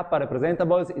U kappa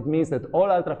representables, it means that all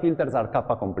ultrafilters are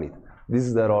kappa complete. This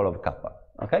is the role of kappa,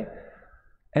 okay?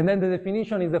 And then the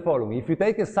definition is the following. If you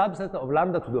take a subset of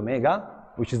lambda to the omega,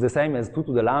 which is the same as 2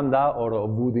 to the lambda, or of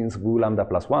Woodin's Wu lambda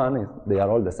plus 1, they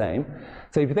are all the same.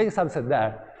 So if you take a subset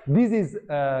there, this is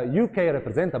UK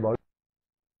representable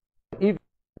if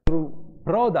through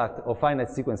product of finite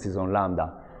sequences on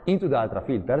lambda into the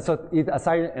ultrafilter, so it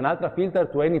assigns an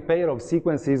ultrafilter to any pair of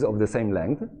sequences of the same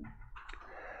length,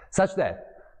 such that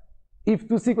if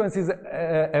two sequences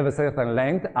have a certain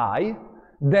length, I,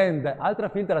 then the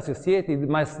ultrafilter associated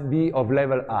must be of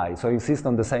level I, so insist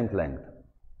on the same length.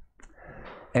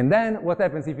 And then what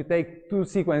happens if you take two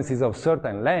sequences of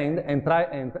certain length and try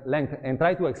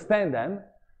to extend them,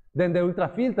 then the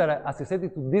ultrafilter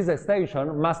associated to this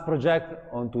extension must project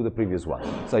onto the previous one.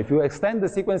 So if you extend the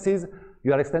sequences,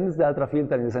 you are extending the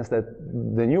ultrafilter in the sense that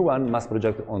the new one must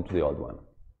project onto the old one.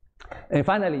 And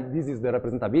finally, this is the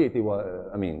representability,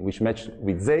 which matches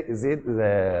with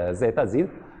zeta z.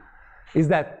 is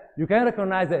that you can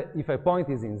recognize that if a point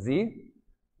is in Z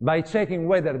by checking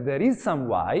whether there is some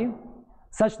Y,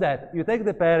 such that you take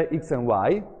the pair X and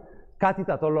Y, cut it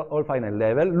at all finite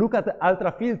level, look at the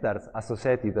ultra filters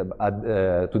associated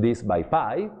to this by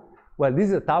pi. Well, this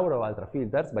is a tower of ultra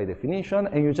filters by definition,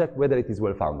 and you check whether it is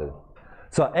well-founded.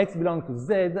 So X belongs to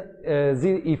Z,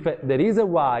 if there is a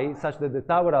Y such that the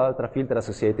tower of ultra filter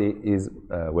associated is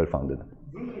well-founded.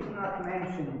 Z is not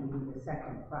mentioned in the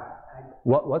second part.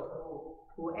 What?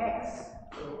 Or X.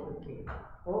 Okay.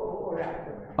 Or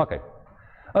after. Okay.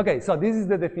 Okay, so this is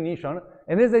the definition.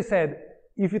 And as I said,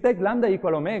 if you take lambda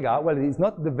equal omega, well, it's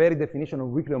not the very definition of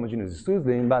weakly homogeneous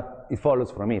Stutzling, but it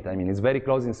follows from it. I mean, it's very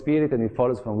close in spirit, and it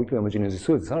follows from weakly homogeneous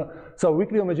Stutzling. So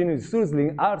weakly homogeneous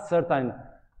Stutzling are certain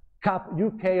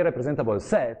UK representable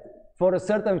set for a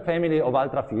certain family of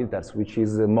ultra filters, which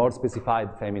is a more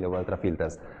specified family of ultra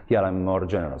filters. Here I'm more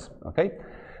generous, okay?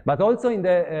 But also in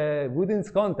the Woodin's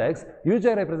context,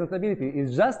 UJ representability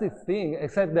is just this thing,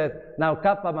 except that now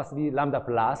kappa must be lambda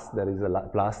plus, there is a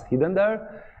plus hidden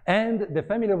there, and the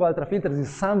family of ultra filters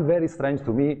is some very strange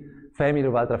to me family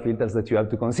of ultra filters that you have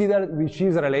to consider, which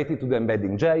is related to the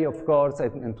embedding J, of course,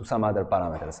 and to some other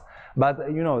parameters.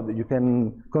 But you know, you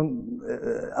can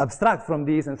abstract from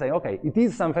this and say, okay, it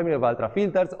is some family of ultra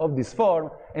filters of this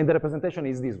form, and the representation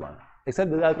is this one,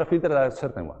 except that the ultra filters are a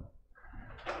certain one.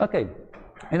 Okay,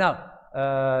 and now,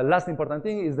 last important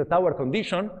thing is the tower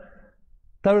condition.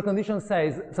 Tower condition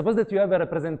says, suppose that you have a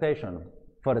representation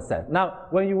for a set. Now,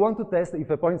 when you want to test if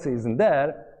a point isn't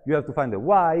there, you have to find a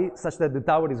Y such that the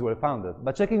tower is well-founded.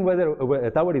 But checking whether a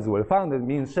tower is well-founded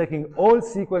means checking all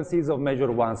sequences of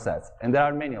measure 1 sets, and there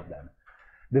are many of them.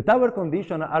 The tower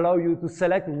condition allows you to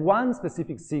select one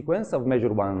specific sequence of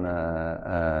measure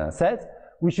 1 sets,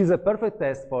 which is a perfect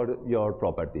test for your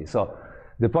property. So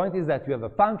the point is that you have a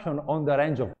function on the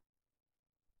range of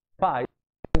pi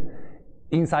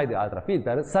inside the ultra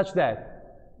filter such that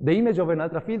the image of an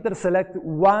ultra filter select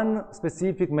one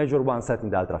specific measure 1 set in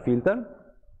the ultra filter,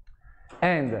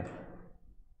 and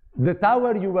the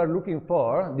tower you were looking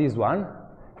for, this one,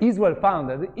 is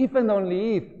well-founded if and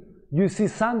only if you see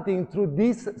something through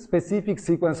this specific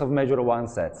sequence of measure 1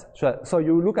 sets. So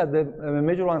you look at the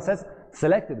measure 1 sets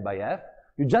selected by F,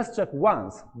 you just check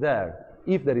once there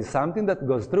if there is something that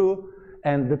goes through,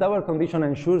 and the tower condition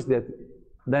ensures that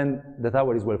then the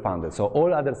tower is well-founded. So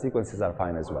all other sequences are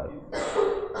fine as well.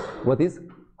 What is?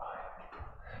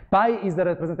 Pi is the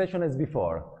representation as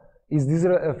before. Is this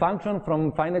a function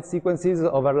from finite sequences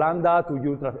over lambda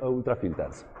to ultra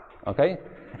filters? Okay?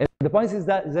 And the point is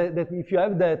that if you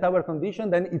have the tower condition,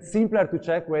 then it's simpler to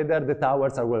check whether the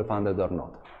towers are well-founded or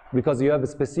not, because you have a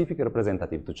specific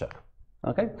representative to check.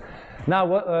 Okay?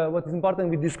 Now, what is important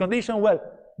with this condition? Well,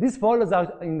 this follows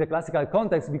out in the classical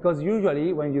context, because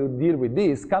usually when you deal with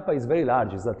this, kappa is very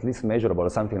large, it's at least measurable or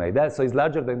something like that, so it's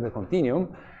larger than the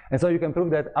continuum. And so you can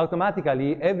prove that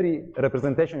automatically every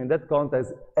representation in that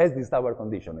context has this tower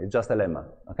condition. It's just a lemma,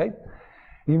 okay?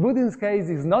 In Woodin's case,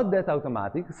 it's not that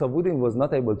automatic, so Woodin was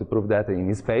not able to prove that in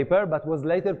his paper, but was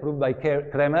later proved by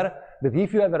Kremer that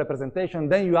if you have a representation,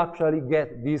 then you actually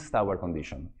get this tower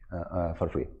condition for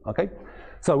free, okay?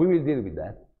 So we will deal with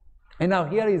that. And now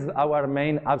here is our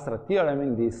main abstract theorem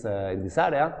in this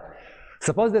area.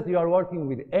 Suppose that you are working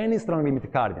with any strong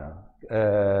limit cardinal,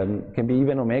 can be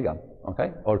even omega,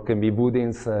 okay? Or can be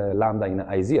Woodin's lambda in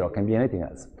I0, can be anything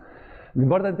else. The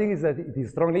important thing is that it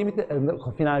is strong limit and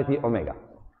finality omega.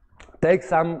 Take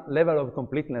some level of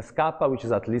completeness kappa, which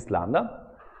is at least lambda.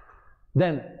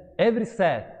 Then every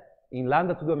set in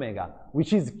lambda to the omega,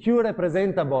 which is Q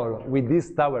representable with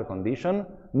this tower condition,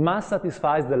 must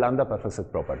satisfy the lambda perfect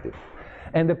set property.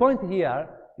 And the point here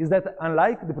is that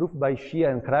unlike the proof by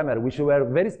Shia and Kramer, which were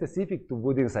very specific to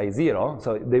Woodin's I0,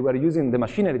 so they were using the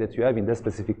machinery that you have in that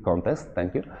specific context,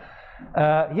 thank you,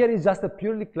 here is just a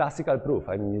purely classical proof.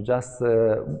 I mean, you just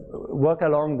walk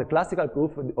along the classical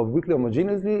proof of weakly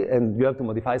homogeneously, and you have to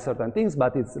modify certain things,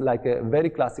 but it's like a very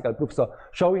classical proof, so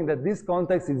showing that this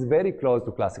context is very close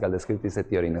to classical descriptive set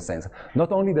theory in a sense.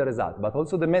 Not only the result, but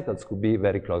also the methods could be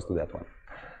very close to that one.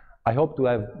 I hope to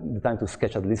have the time to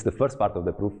sketch at least the first part of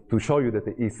the proof to show you that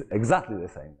it's exactly the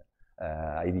same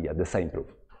idea, the same proof.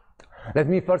 Let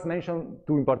me first mention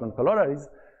two important corollaries.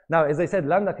 Now, as I said,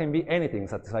 lambda can be anything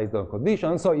satisfies the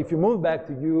condition. So if you move back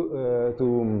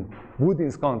to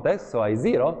Woodin's context, so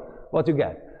I0, what you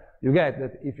get? You get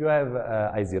that if you have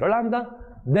I0 lambda,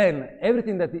 then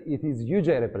everything that it is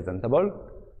UJ representable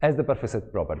has the perfect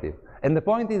set property. And the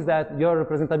point is that your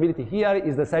representability here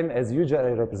is the same as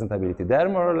UJ representability there,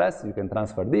 more or less. You can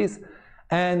transfer this.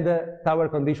 And tower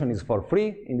condition is for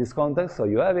free in this context, so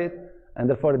you have it. and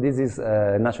therefore this is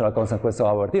a natural consequence of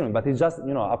our theorem. But it's just,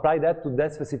 apply that to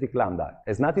that specific lambda.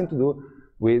 It has nothing to do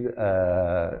with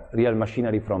real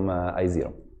machinery from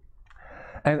I0.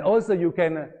 And also you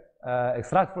can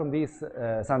extract from this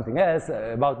something else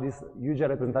about this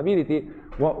UJ representability.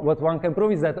 What one can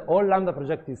prove is that all lambda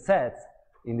projective sets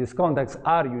in this context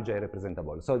are UJ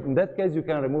representable. So in that case, you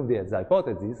can remove the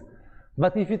hypothesis.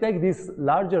 But if you take this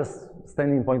larger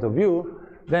standing point of view,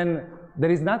 then there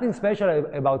is nothing special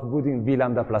about putting V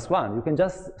lambda plus 1. You can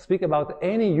just speak about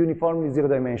any uniformly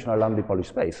zero-dimensional lambda Polish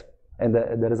space, and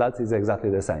the result is exactly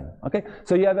the same. Okay?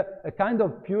 So you have a kind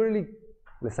of purely,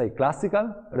 let's say,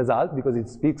 classical result, because it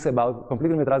speaks about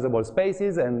completely metrizable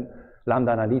spaces and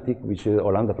lambda analytic,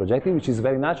 or lambda projective, which is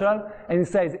very natural, and it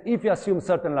says if you assume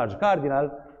certain large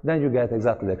cardinal, then you get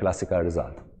exactly the classical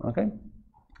result. Okay?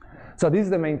 So this is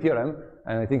the main theorem,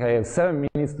 and I think I have 7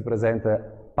 minutes to present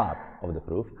part of the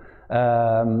proof.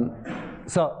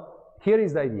 So here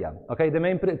is the idea. Okay, the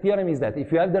main theorem is that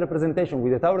if you have the representation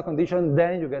with the Tower condition,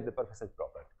 then you get the perfect set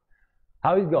property.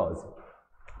 How it goes?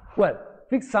 Well,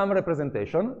 fix some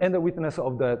representation and the witness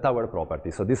of the Tower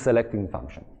property, so this selecting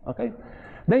function. Okay,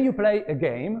 then you play a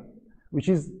game, which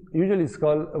is usually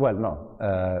called, well,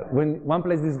 no, when one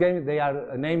plays this game, they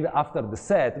are named after the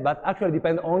set, but actually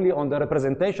depend only on the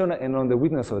representation and on the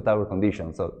witness of the Tower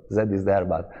condition. So Z is there,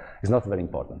 but it's not very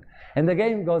important. And the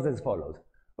game goes as follows.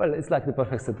 Well, it's like the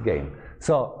perfect set game.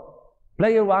 So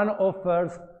player 1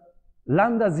 offers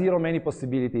lambda 0 many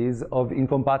possibilities of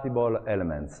incompatible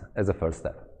elements as a first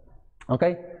step.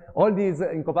 Okay? All these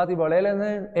incompatible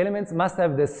elements must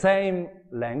have the same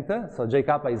length. So J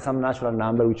kappa is some natural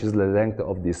number, which is the length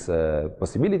of these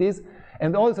possibilities.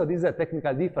 And also, this is a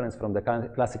technical difference from the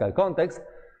classical context.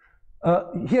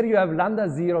 Here you have lambda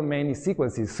 0 many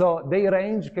sequences. So their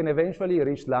range can eventually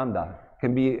reach lambda,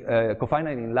 can be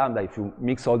cofinite in lambda if you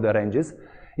mix all the ranges.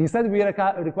 Instead, we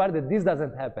require that this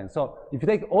doesn't happen. So if you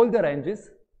take all the ranges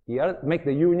here, make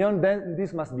the union, then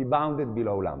this must be bounded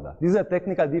below lambda. This is a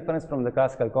technical difference from the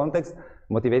classical context,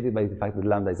 motivated by the fact that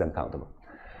lambda is uncountable.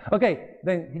 Okay,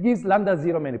 then he gives lambda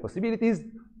 0 many possibilities.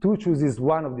 2 chooses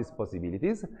one of these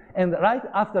possibilities. And right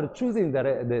after choosing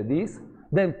this,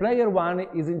 then player 1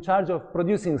 is in charge of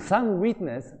producing some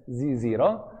witness,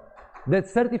 Z0, that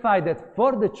certifies that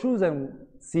for the chosen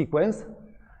sequence,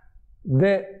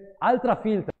 the ultra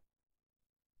filter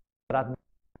at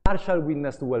partial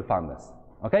witness to well-foundness.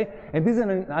 Okay? And this is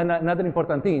another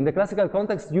important thing. In the classical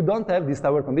context, you don't have this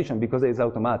Tower condition because it is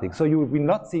automatic. So you will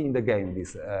not see in the game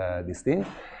this thing.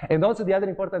 And also the other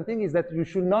important thing is that you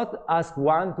should not ask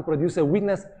one to produce a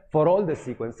witness for all the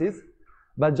sequences,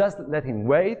 but just let him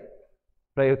wait,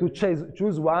 player 2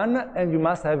 choose one, and you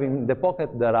must have in the pocket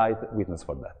the right witness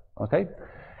for that. Okay?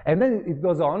 And then it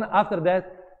goes on. After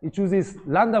that, it chooses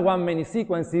lambda 1 many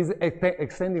sequences,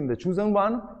 extending the chosen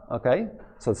one. Okay?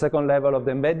 So second level of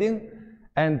the embedding.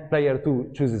 And player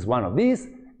 2 chooses one of these,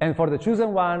 and for the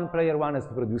chosen one, player 1 has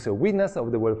to produce a witness of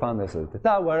the well-foundness of the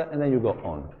Tower, and then you go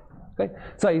on. Okay?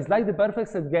 So it's like the perfect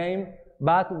set game,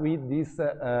 but with these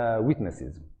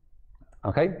witnesses.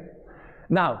 Okay?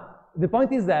 Now, the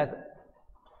point is that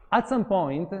at some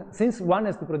point, since one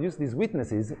has to produce these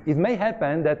witnesses, it may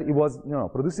happen that it was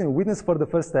producing a witness for the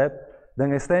first step,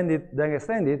 then extend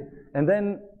it, and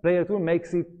then player 2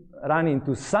 makes it run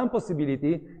into some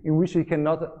possibility in which he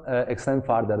cannot extend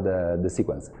further the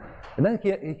sequence. And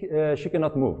then she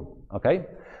cannot move, okay?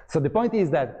 So the point is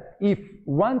that if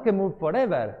one can move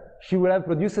forever, she will have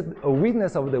produced a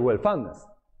witness of the well-foundness.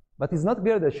 But it's not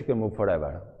clear that she can move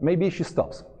forever. Maybe she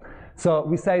stops. So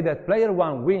we say that player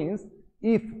 1 wins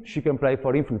if she can play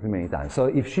for infinitely many times. So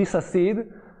if she succeeds,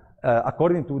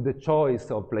 according to the choice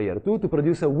of player 2, to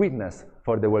produce a witness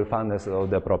for the well-foundness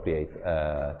of the appropriate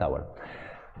Tower.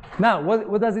 Now,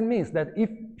 what does it mean? That if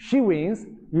she wins,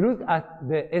 you look at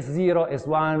the S0,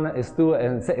 S1, S2,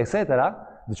 and etc.,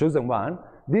 the chosen one.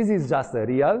 This is just a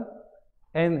real,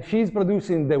 and she's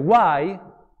producing the Y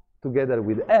together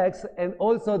with X, and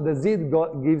also the Z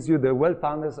gives you the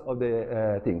well-foundness of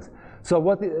the things. So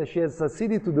what she has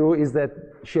succeeded to do is that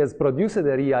she has produced a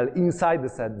real inside the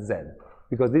set Z,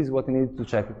 because this is what you need to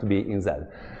check to be in Z.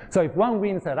 So if one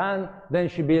wins a run, then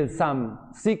she builds some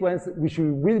sequence which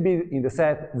will be in the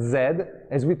set Z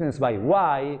as witnessed by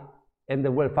Y, and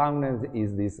the well-foundness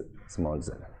is this small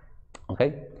z.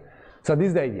 Okay? So this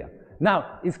is the idea.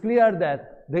 Now, it's clear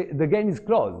that the game is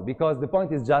closed because the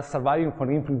point is just surviving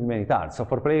for infinitely many turns. So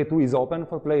for player 2 is open,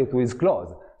 for player 2 is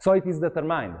closed. So it is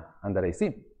determined under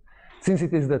AC. Since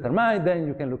it is determined, then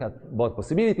you can look at both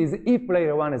possibilities. If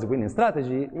player 1 has a winning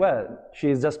strategy, well, she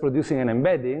is just producing an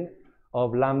embedding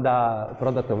of lambda,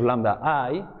 product of lambda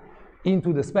I,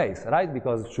 into the space, right?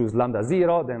 Because choose lambda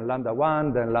 0, then lambda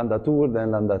 1, then lambda 2,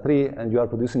 then lambda 3, and you are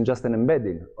producing just an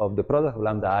embedding of the product of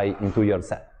lambda I into your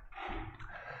set.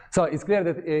 So it's clear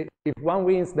that if one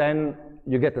wins, then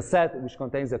you get a set which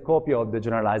contains a copy of the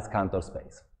generalized Cantor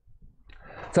space.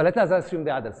 So let us assume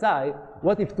the other side.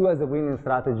 What if 2 has a winning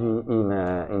strategy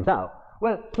in tau?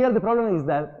 Well, here the problem is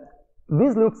that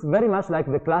this looks very much like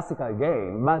the classical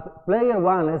game, but player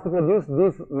 1 has to produce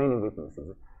these many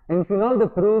witnesses. And if you know the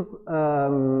proof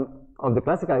of the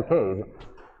classical case,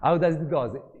 how does it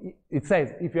go? It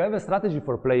says if you have a strategy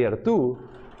for player 2,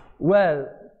 well,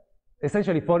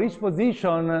 essentially for each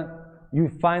position, you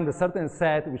find a certain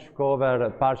set which cover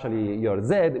partially your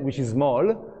Z, which is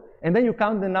small, and then you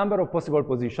count the number of possible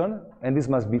positions, and this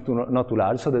must be not too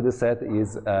large, so that the set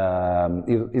is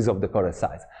of the correct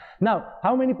size. Now,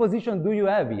 how many positions do you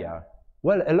have here?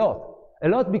 Well, a lot. A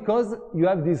lot because you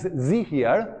have this Z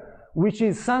here, which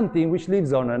is something which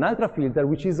lives on an ultra filter,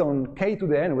 which is on K to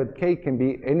the N, where K can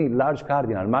be any large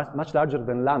cardinal, much larger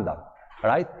than lambda,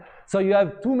 right? So you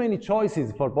have too many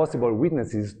choices for possible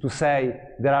witnesses to say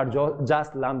there are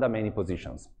just lambda many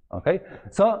positions, okay?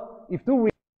 So if 2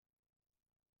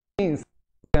 wins,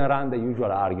 you can run the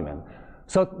usual argument.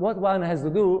 So what one has to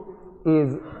do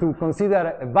is to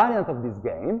consider a variant of this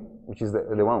game, which is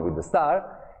the one with the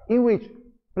star, in which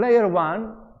player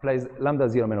 1 plays lambda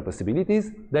 0 many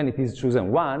possibilities, then it is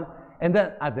chosen 1, and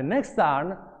then at the next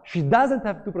turn, she doesn't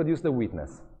have to produce the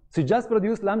witness. She just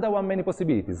produced lambda 1 many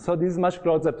possibilities, so this is much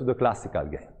closer to the classical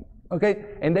game,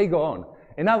 okay? And they go on.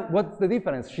 And now, what's the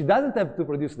difference? She doesn't have to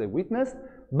produce the witness,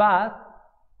 but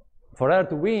for her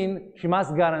to win, she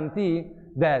must guarantee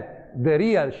that the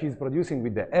real she's producing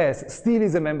with the S still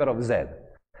is a member of Z.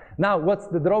 Now, what's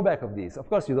the drawback of this? Of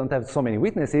course, you don't have so many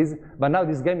witnesses, but now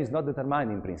this game is not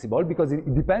determined in principle because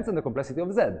it depends on the complexity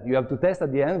of Z. You have to test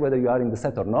at the end whether you are in the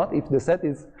set or not. If the set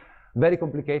is very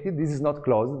complicated, this is not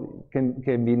closed,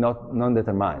 can be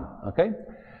non-determined, okay?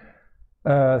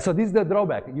 So this is the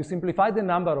drawback. You simplify the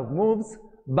number of moves,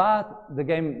 but the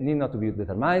game need not to be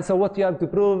determined. So what you have to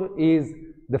prove is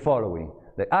the following.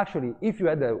 That actually, if you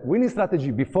had a winning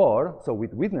strategy before, so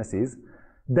with witnesses,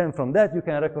 then from that you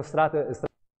can reconstruct a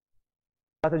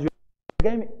strategy. The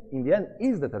game, in the end,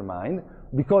 is determined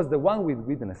because the one with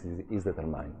witnesses is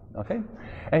determined, okay?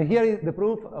 And here is the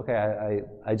proof. Okay,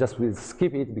 I just will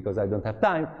skip it because I don't have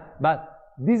time, but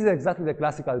this is exactly the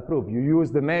classical proof. You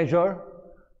use the measure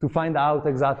to find out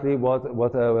exactly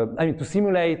to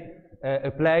simulate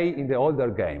a play in the older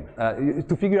game,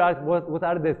 to figure out what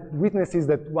are the witnesses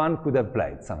that one could have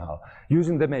played somehow,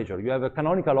 using the measure. You have a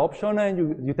canonical option and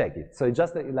you take it. So it's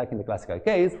just like in the classical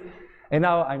case. And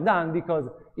now I'm done because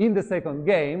in the second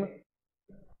game,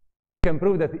 you can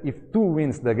prove that if 2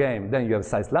 wins the game, then you have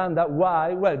size lambda.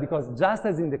 Why? Well, because just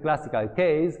as in the classical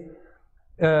case,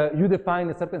 you define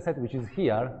a certain set which is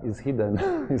here, is hidden,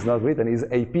 is not written, is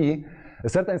AP, a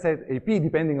certain set AP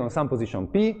depending on some position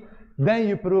P. Then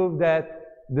you prove that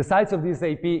the size of this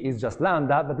AP is just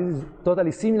lambda, but this is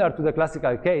totally similar to the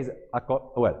classical case.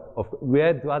 Well, we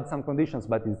had to add some conditions,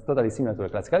 but it's totally similar to the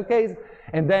classical case.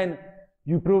 And then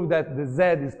you prove that the Z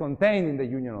is contained in the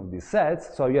union of these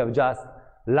sets, so you have just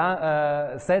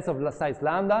sets of size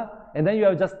lambda, and then you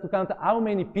have just to count how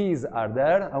many P's are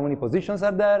there, how many positions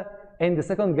are there. In the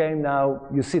second game now,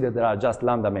 you see that there are just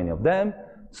lambda many of them,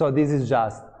 so this is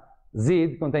just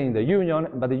Z containing the union,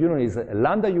 but the union is a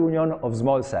lambda union of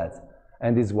small sets,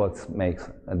 and this is what makes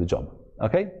the job,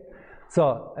 okay?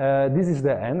 So this is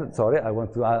the end. Sorry, I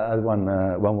want to add one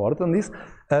word on this.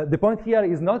 The point here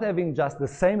is not having just the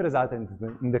same result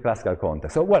in the classical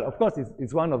context. So, well, of course,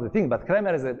 it's one of the things, but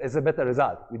Kremer has a better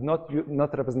result with not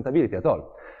representability at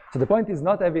all. So the point is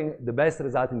not having the best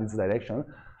result in this direction,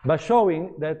 but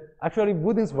showing that actually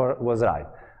Budin's was right,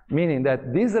 meaning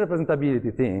that this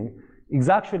representability thing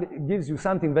actually gives you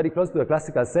something very close to a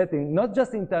classical setting, not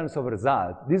just in terms of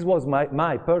result. This was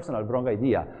my personal wrong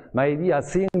idea. My idea,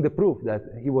 seeing the proof that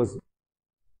he was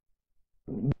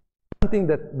something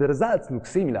that the results look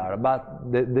similar,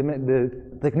 but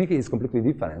the technique is completely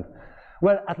different.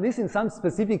 Well, at least in some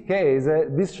specific case,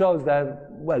 this shows that,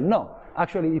 well, no,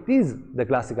 actually it is the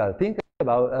classical thing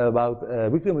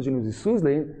about weakly homogeneous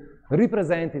Suslin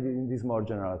represented in this more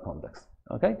general context,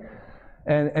 okay?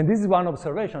 And this is one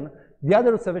observation. The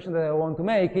other observation that I want to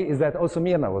make is that also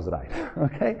Mirna was right,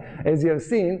 okay? As you have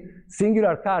seen,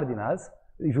 singular cardinals,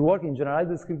 if you work in generalized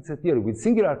descriptive set theory with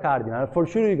singular cardinal, for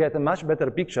sure you get a much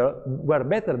better picture, where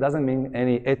better doesn't mean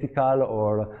any ethical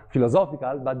or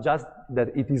philosophical, but just that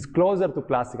it is closer to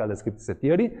classical descriptive set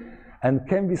theory, and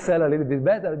can be said a little bit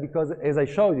better because, as I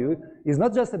showed you, it's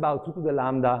not just about 2 to the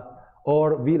lambda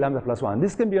or V lambda plus 1.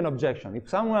 This can be an objection. If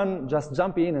someone just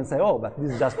jump in and say, oh, but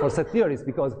this is just for set theories,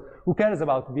 because who cares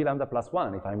about V lambda plus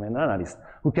 1 if I'm an analyst?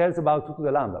 Who cares about 2 to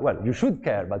the lambda? Well, you should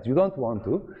care, but you don't want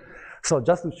to. So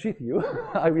just to cheat you,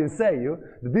 I will say you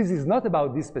that this is not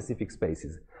about these specific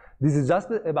spaces. This is just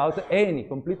about any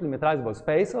completely metrizable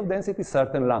space of density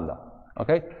certain lambda.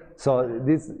 Okay? So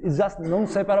this is just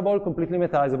non-separable, completely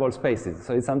metrizable spaces.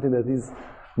 So it's something that is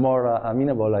more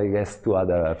amenable, I guess, to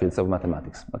other fields of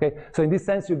mathematics. Okay? So in this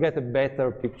sense, you get a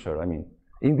better picture. I mean,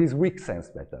 in this weak sense,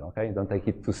 better. Okay? Don't take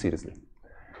it too seriously.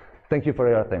 Thank you for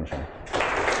your attention.